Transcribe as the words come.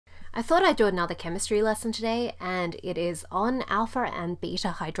I thought I'd do another chemistry lesson today, and it is on alpha and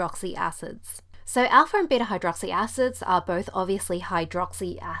beta hydroxy acids. So alpha and beta hydroxy acids are both obviously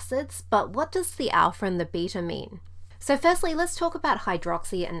hydroxy acids, but what does the alpha and the beta mean? So firstly, let's talk about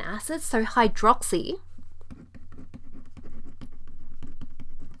hydroxy and acids. So hydroxy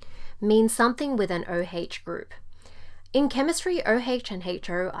means something with an OH group. In chemistry, OH and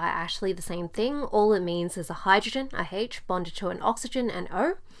HO are actually the same thing. All it means is a hydrogen, a H, bonded to an oxygen, an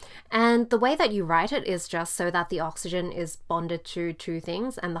O. And the way that you write it is just so that the oxygen is bonded to two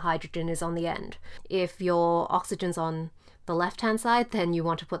things and the hydrogen is on the end. If your oxygen's on the left-hand side, then you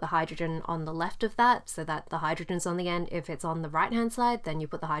want to put the hydrogen on the left of that so that the hydrogen's on the end. If it's on the right-hand side, then you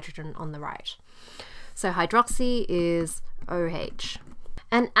put the hydrogen on the right. So hydroxy is OH.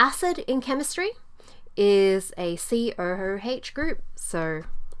 An acid in chemistry is a COOH group. So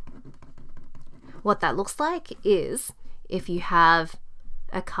what that looks like is if you have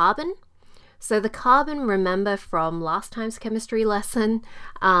a carbon. So the carbon, remember from last time's chemistry lesson,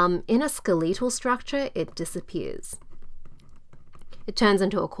 in a skeletal structure, it disappears. It turns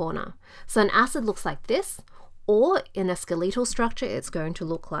into a corner. So an acid looks like this, or in a skeletal structure, it's going to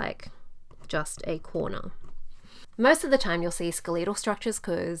look like just a corner. Most of the time you'll see skeletal structures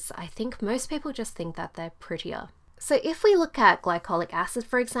because I think most people just think that they're prettier. So if we look at glycolic acid,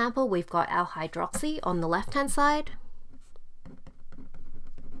 for example, we've got our hydroxy on the left-hand side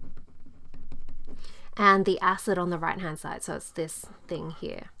and the acid on the right-hand side. So it's this thing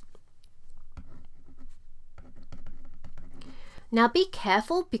here. Now be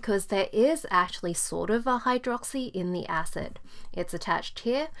careful because there is actually sort of a hydroxy in the acid. It's attached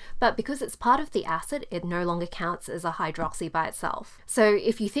here, but because it's part of the acid, it no longer counts as a hydroxy by itself. So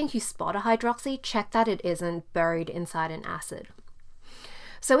if you think you spot a hydroxy, check that it isn't buried inside an acid.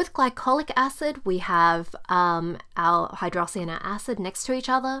 So with glycolic acid, we have our hydroxy and our acid next to each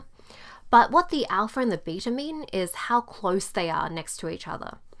other. But what the alpha and the beta mean is how close they are next to each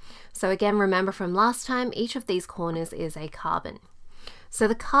other. So again, remember from last time, each of these corners is a carbon. So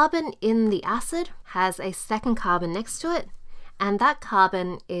the carbon in the acid has a second carbon next to it, and that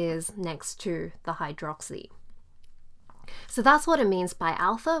carbon is next to the hydroxy. So that's what it means by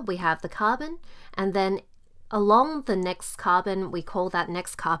alpha. We have the carbon, and then along the next carbon, we call that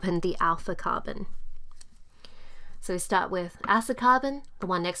next carbon the alpha carbon. So we start with acid carbon, the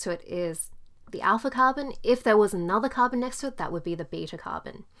one next to it is the alpha carbon. If there was another carbon next to it, that would be the beta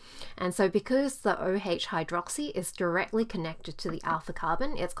carbon. And so because the OH hydroxy is directly connected to the alpha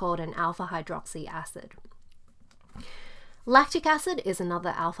carbon, it's called an alpha hydroxy acid. Lactic acid is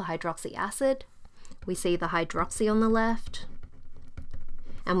another alpha hydroxy acid. We see the hydroxy on the left,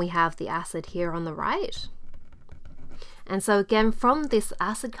 and we have the acid here on the right. And so again, from this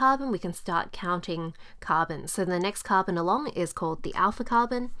acid carbon, we can start counting carbons. So the next carbon along is called the alpha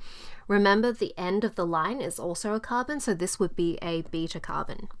carbon. Remember, the end of the line is also a carbon, so this would be a beta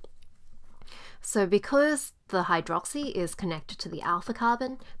carbon. So because the hydroxy is connected to the alpha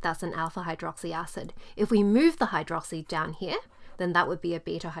carbon, that's an alpha hydroxy acid. If we move the hydroxy down here, then that would be a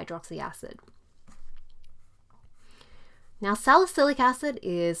beta hydroxy acid. Now salicylic acid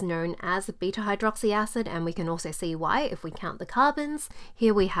is known as a beta hydroxy acid, and we can also see why if we count the carbons.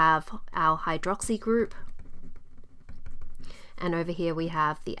 Here we have our hydroxy group, and over here we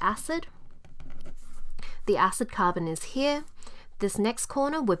have the acid. The acid carbon is here. This next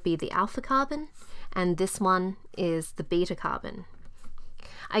corner would be the alpha carbon, and this one is the beta carbon.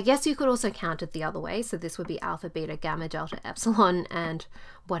 I guess you could also count it the other way, so this would be alpha, beta, gamma, delta, epsilon, and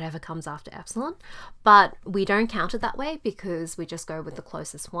whatever comes after epsilon. But we don't count it that way because we just go with the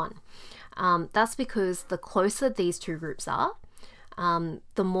closest one. That's because the closer these two groups are,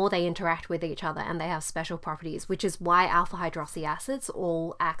 the more they interact with each other, and they have special properties, which is why alpha hydroxy acids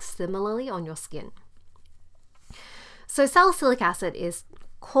all act similarly on your skin. So salicylic acid is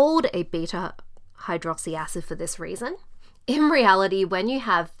called a beta hydroxy acid for this reason. In reality, when you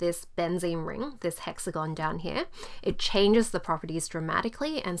have this benzene ring, this hexagon down here, it changes the properties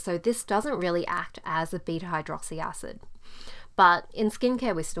dramatically, and so this doesn't really act as a beta hydroxy acid. But in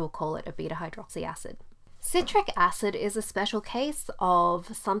skincare, we still call it a beta hydroxy acid. Citric acid is a special case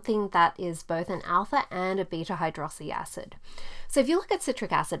of something that is both an alpha and a beta hydroxy acid. So if you look at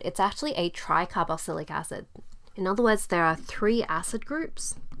citric acid, it's actually a tricarboxylic acid. In other words, there are 3 acid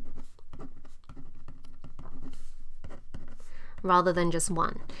groups rather than just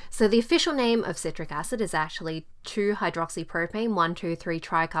one. So the official name of citric acid is actually 2-hydroxypropane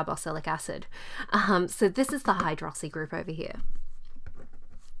 1,2,3-tricarboxylic acid. So this is the hydroxy group over here.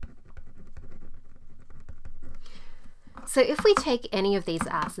 So if we take any of these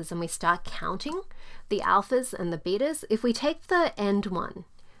acids and we start counting the alphas and the betas, if we take the end one,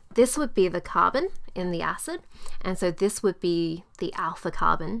 this would be the carbon in the acid, and so this would be the alpha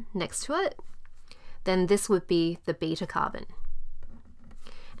carbon next to it. Then this would be the beta carbon.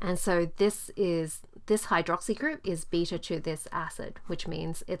 And so this hydroxy group is beta to this acid, which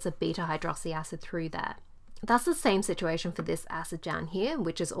means it's a beta hydroxy acid through there. That's the same situation for this acid down here,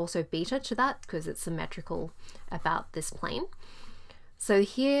 which is also beta to that because it's symmetrical about this plane. So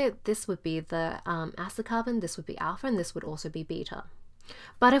here, this would be the acid carbon, this would be alpha, and this would also be beta.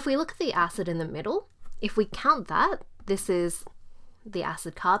 But if we look at the acid in the middle, if we count that, this is the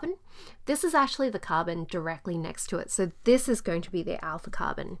acid carbon. This is actually the carbon directly next to it. So this is going to be the alpha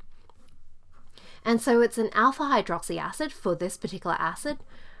carbon. And so it's an alpha hydroxy acid for this particular acid,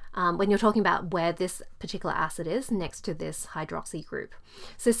 when you're talking about where this particular acid is next to this hydroxy group.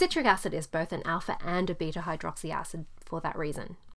 So citric acid is both an alpha and a beta hydroxy acid for that reason.